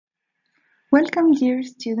Welcome, dear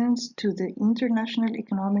students, to the International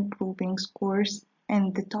Economic Groupings course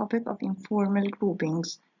and the topic of informal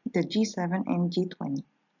groupings, the G7 and G20.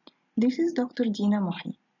 This is Dr. Dina.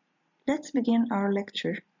 Let's begin our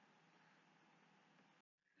lecture.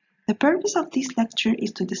 The purpose of this lecture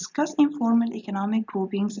is to discuss informal economic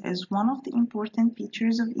groupings as one of the important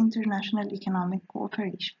features of international economic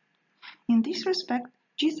cooperation. In this respect,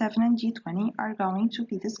 G7 and G20 are going to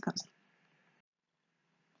be discussed.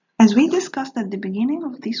 As we discussed at the beginning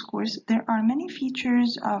of this course, there are many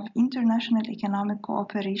features of international economic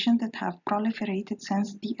cooperation that have proliferated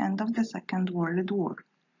since the end of the Second World War.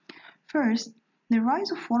 First, the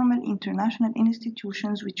rise of formal international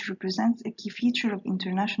institutions, which represents a key feature of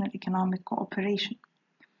international economic cooperation.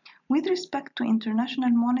 With respect to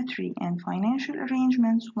international monetary and financial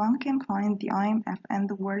arrangements, one can find the IMF and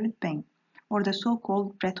the World Bank, or the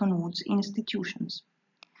so-called Bretton Woods institutions.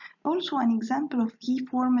 Also, an example of key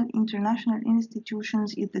formal international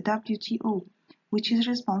institutions is the WTO, which is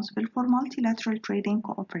responsible for multilateral trading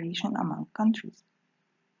cooperation among countries.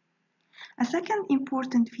 A second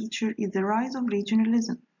important feature is the rise of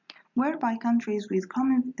regionalism, whereby countries with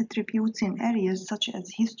common attributes in areas such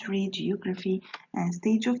as history, geography, and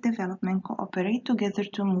stage of development cooperate together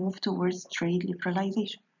to move towards trade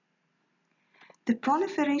liberalization. The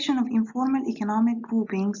proliferation of informal economic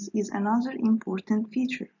groupings is another important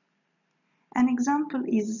feature. An example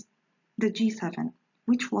is the G7,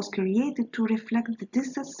 which was created to reflect the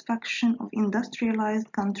dissatisfaction of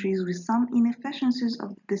industrialized countries with some inefficiencies of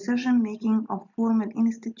the decision-making of formal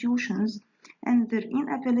institutions and their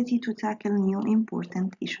inability to tackle new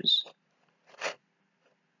important issues.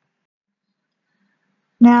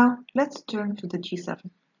 Now, let's turn to the G7.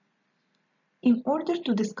 In order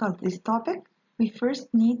to discuss this topic, we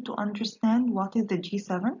first need to understand what is the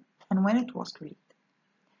G7 and when it was created.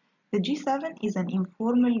 The G7 is an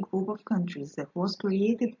informal group of countries that was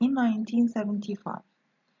created in 1975.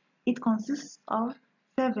 It consists of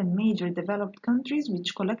 7 major developed countries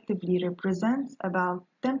which collectively represents about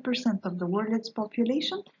 10% of the world's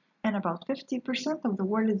population and about 50% of the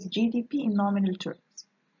world's GDP in nominal terms.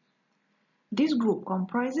 This group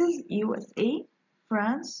comprises USA,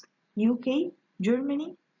 France, UK,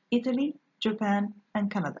 Germany, Italy, Japan, and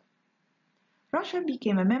Canada. Russia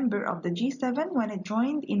became a member of the G7 when it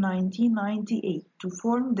joined in 1998 to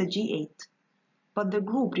form the G8, but the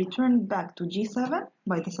group returned back to G7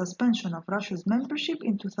 by the suspension of Russia's membership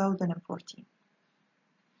in 2014.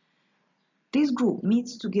 This group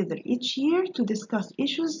meets together each year to discuss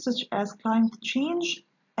issues such as climate change,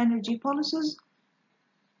 energy policies,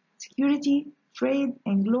 security, trade,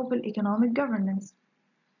 and global economic governance.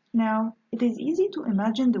 Now, it is easy to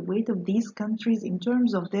imagine the weight of these countries in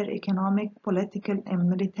terms of their economic, political, and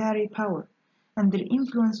military power, and their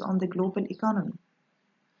influence on the global economy.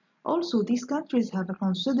 Also, these countries have a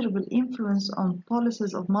considerable influence on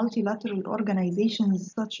policies of multilateral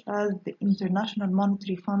organizations such as the International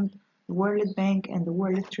Monetary Fund, the World Bank, and the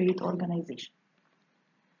World Trade Organization.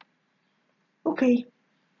 Okay,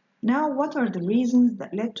 now what are the reasons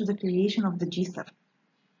that led to the creation of the G7?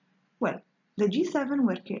 Well, the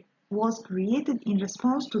G7 was created in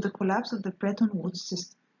response to the collapse of the Bretton Woods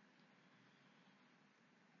system.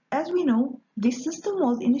 As we know, this system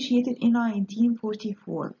was initiated in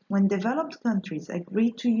 1944 when developed countries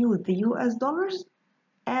agreed to use the US dollars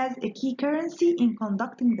as a key currency in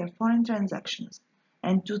conducting their foreign transactions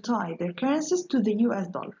and to tie their currencies to the US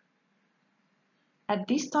dollar. At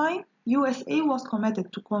this time, USA was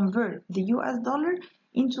committed to convert the US dollar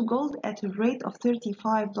into gold at a rate of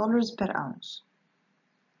 $35 per ounce.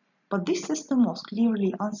 But this system was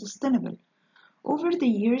clearly unsustainable. Over the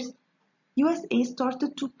years, USA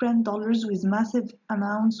started to print dollars with massive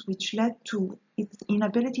amounts, which led to its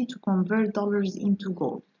inability to convert dollars into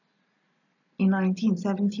gold. In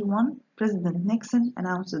 1971, President Nixon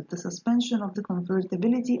announced the suspension of the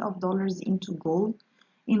convertibility of dollars into gold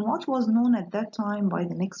in what was known at that time by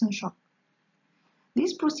the Nixon shock.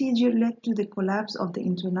 This procedure led to the collapse of the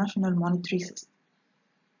international monetary system.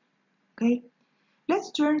 Okay,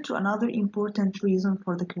 let's turn to another important reason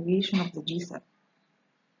for the creation of the G7,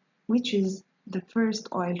 which is the first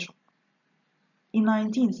oil shock. In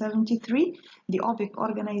 1973, the OPEC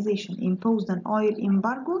organization imposed an oil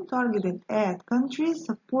embargo targeted at countries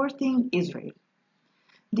supporting Israel.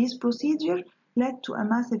 This procedure led to a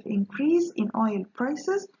massive increase in oil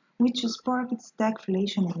prices, which sparked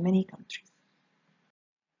stagflation in many countries.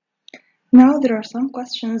 Now there are some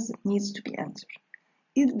questions that need to be answered.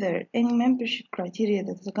 Is there any membership criteria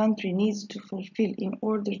that the country needs to fulfill in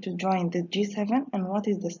order to join the G7, and what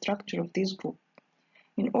is the structure of this group?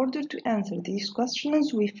 In order to answer these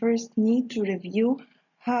questions, we first need to review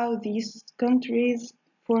how these countries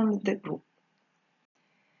formed the group.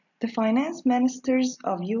 The finance ministers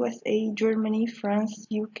of USA, Germany, France,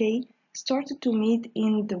 UK started to meet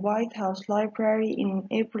in the White House Library in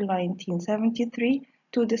April 1973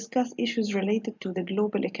 to discuss issues related to the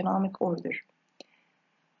global economic order.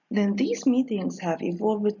 Then these meetings have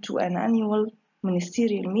evolved to an annual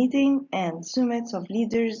ministerial meeting and summits of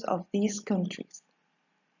leaders of these countries.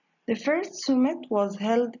 The first summit was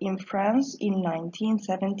held in France in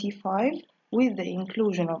 1975 with the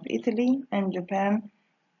inclusion of Italy and Japan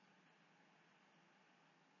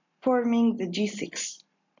forming the G6.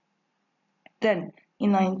 Then,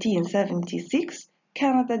 in 1976,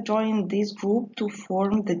 Canada joined this group to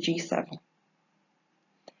form the G7.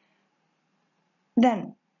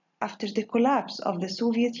 Then, after the collapse of the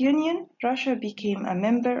Soviet Union, Russia became a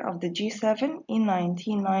member of the G7 in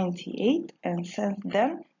 1998, and since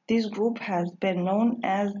then, this group has been known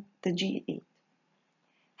as the G8.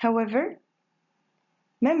 However,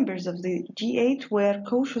 members of the G8 were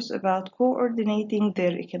cautious about coordinating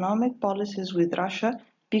their economic policies with Russia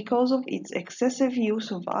because of its excessive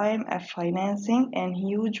use of IMF financing and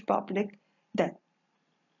huge public debt,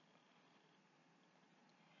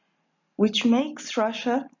 which makes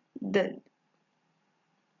Russia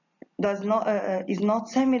is not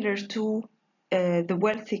similar to the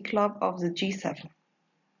wealthy club of the G7.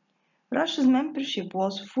 Russia's membership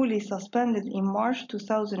was fully suspended in March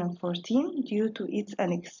 2014 due to its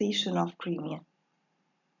annexation of Crimea.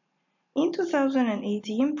 In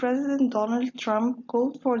 2018, President Donald Trump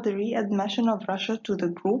called for the readmission of Russia to the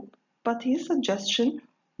group, but his suggestion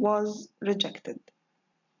was rejected.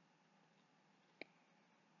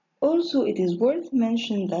 Also, it is worth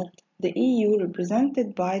mentioning that the EU,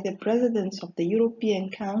 represented by the presidents of the European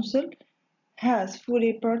Council, has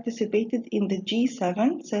fully participated in the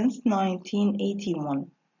G7 since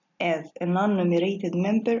 1981 as a non-numerated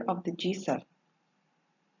member of the G7.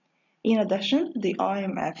 In addition, the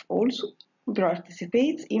IMF also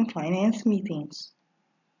participates in finance meetings.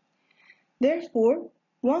 Therefore,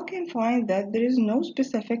 one can find that there is no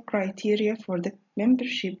specific criteria for the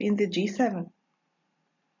membership in the G7.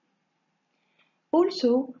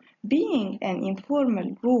 Also, being an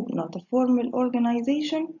informal group, not a formal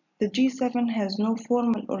organization, the G7 has no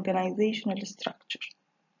formal organizational structure.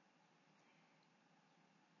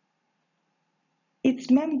 Its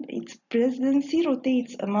presidency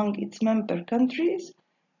rotates among its member countries.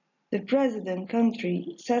 The president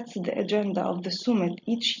country sets the agenda of the summit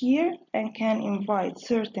each year and can invite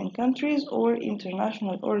certain countries or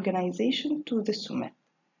international organizations to the summit.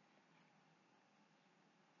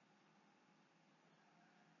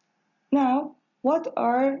 Now, what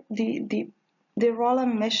are the role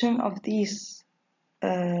and mission of this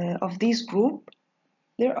group?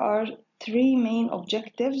 There are three main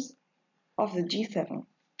objectives of the G7,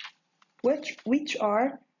 which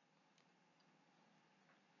are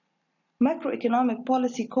macroeconomic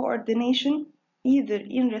policy coordination, either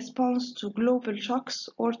in response to global shocks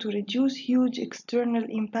or to reduce huge external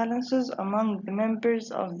imbalances among the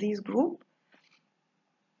members of this group.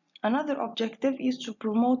 Another objective is to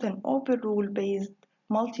promote an open rule-based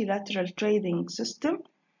multilateral trading system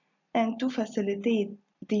and to facilitate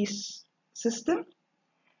this system,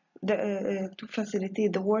 to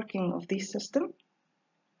facilitate the working of this system.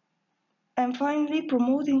 And finally,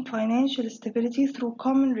 promoting financial stability through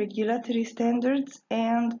common regulatory standards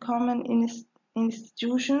and common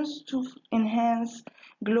institutions to enhance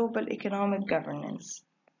global economic governance.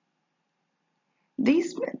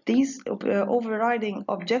 These overriding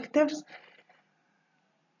objectives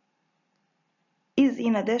is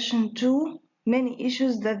in addition to many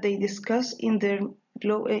issues that they discuss in their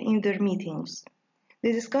meetings.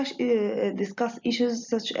 They discuss issues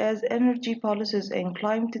such as energy policies and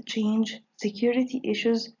climate change, security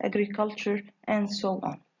issues, agriculture, and so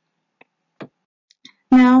on.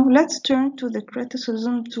 Now, let's turn to the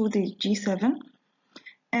criticism to the G7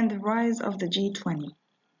 and the rise of the G20.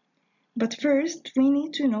 But first, we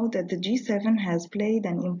need to know that the G7 has played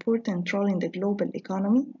an important role in the global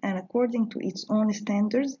economy, and according to its own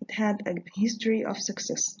standards, it had a history of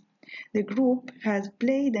success. The group has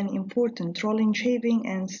played an important role in shaping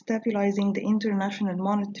and stabilizing the international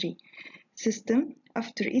monetary system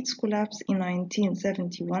after its collapse in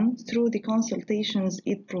 1971 through the consultations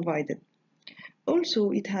it provided.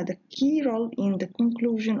 Also, it had a key role in the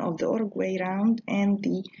conclusion of the Uruguay round and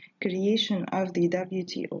the creation of the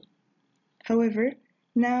WTO. However,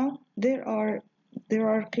 now there are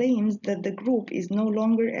claims that the group is no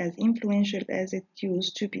longer as influential as it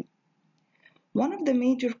used to be. One of the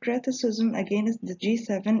major criticisms against the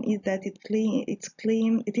G7 is that it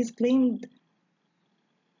is claimed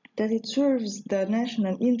that it serves the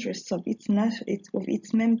national interests of its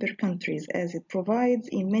member countries, as it provides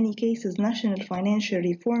in many cases national financial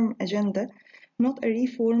reform agenda, not a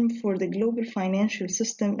reform for the global financial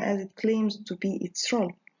system as it claims to be its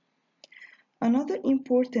role. Another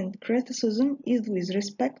important criticism is with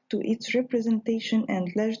respect to its representation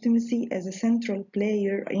and legitimacy as a central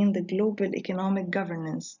player in the global economic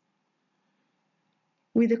governance.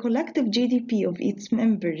 With the collective GDP of its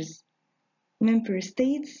member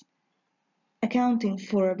states accounting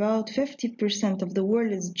for about 50% of the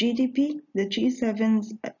world's GDP, the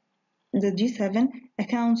G7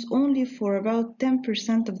 accounts only for about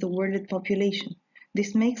 10% of the world population.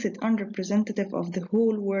 This makes it unrepresentative of the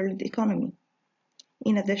whole world economy.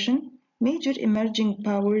 In addition, major emerging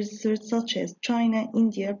powers such as China,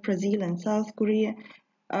 India, Brazil, and South Korea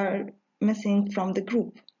are missing from the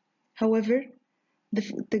group. However,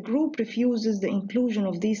 the group refuses the inclusion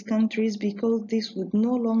of these countries because this would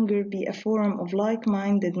no longer be a forum of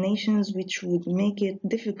like-minded nations, which would make it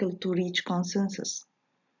difficult to reach consensus.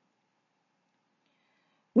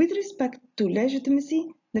 With respect to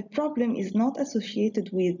legitimacy, the problem is not associated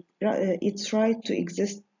with its right to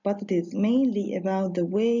exist, but it is mainly about the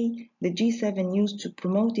way the G7 used to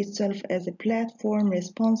promote itself as a platform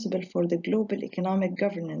responsible for the global economic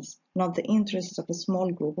governance, not the interests of a small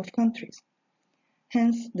group of countries.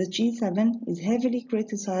 Hence, the G7 is heavily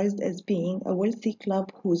criticized as being a wealthy club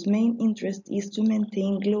whose main interest is to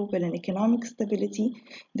maintain global and economic stability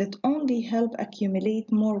that only help accumulate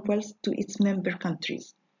more wealth to its member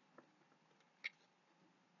countries.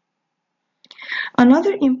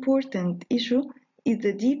 Another important issue is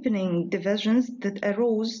the deepening divisions that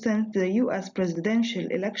arose since the US presidential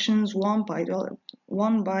elections won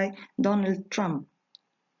by Donald Trump.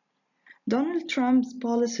 Donald Trump's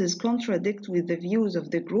policies contradict with the views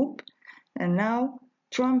of the group, and now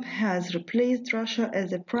Trump has replaced Russia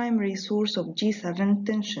as a primary source of G7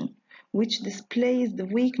 tension, which displays the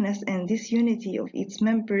weakness and disunity of its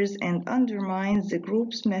members and undermines the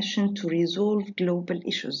group's mission to resolve global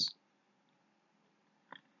issues.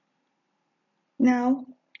 Now,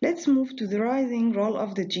 let's move to the rising role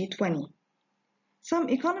of the G20. Some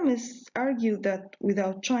economists argue that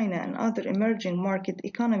without China and other emerging market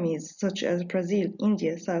economies such as Brazil,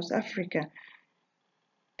 India, South Africa,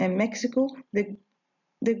 and Mexico,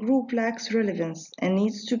 the group lacks relevance and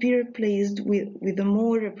needs to be replaced with a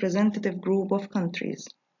more representative group of countries.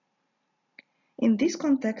 In this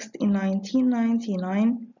context, in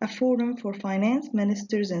 1999, a forum for finance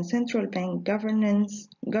ministers and central bank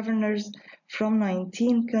governors from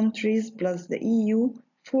 19 countries plus the EU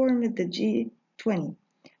formed the G20,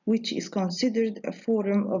 which is considered a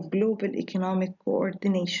forum of global economic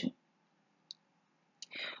coordination.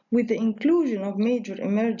 With the inclusion of major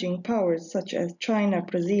emerging powers such as China,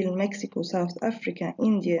 Brazil, Mexico, South Africa,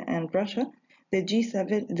 India, and Russia, the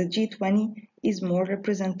G20 is more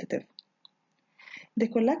representative. The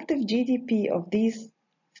collective GDP of these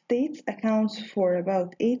states accounts for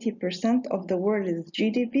about 80% of the world's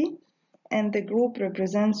GDP, and the group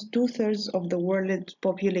represents 2/3 of the world's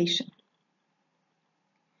population.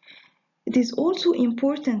 It is also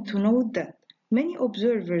important to note that many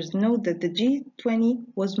observers note that the G20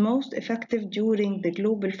 was most effective during the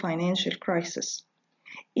global financial crisis.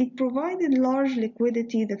 It provided large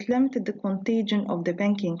liquidity that limited the contagion of the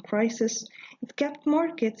banking crisis. It kept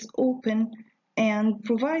markets open and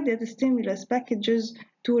provided stimulus packages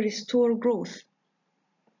to restore growth.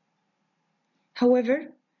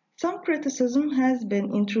 However, some criticism has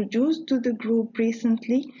been introduced to the group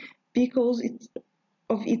recently because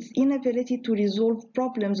of its inability to resolve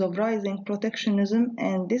problems of rising protectionism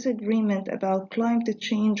and disagreement about climate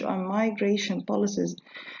change on migration policies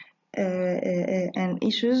and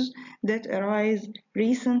issues that arise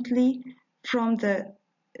recently from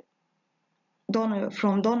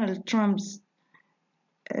Donald Trump's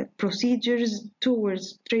procedures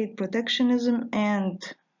towards trade protectionism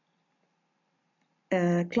and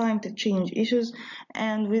climate change issues,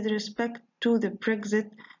 and with respect to the Brexit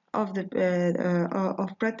of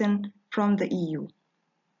Britain from the EU.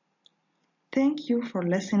 Thank you for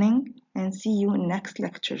listening, and see you in next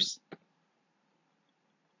lectures.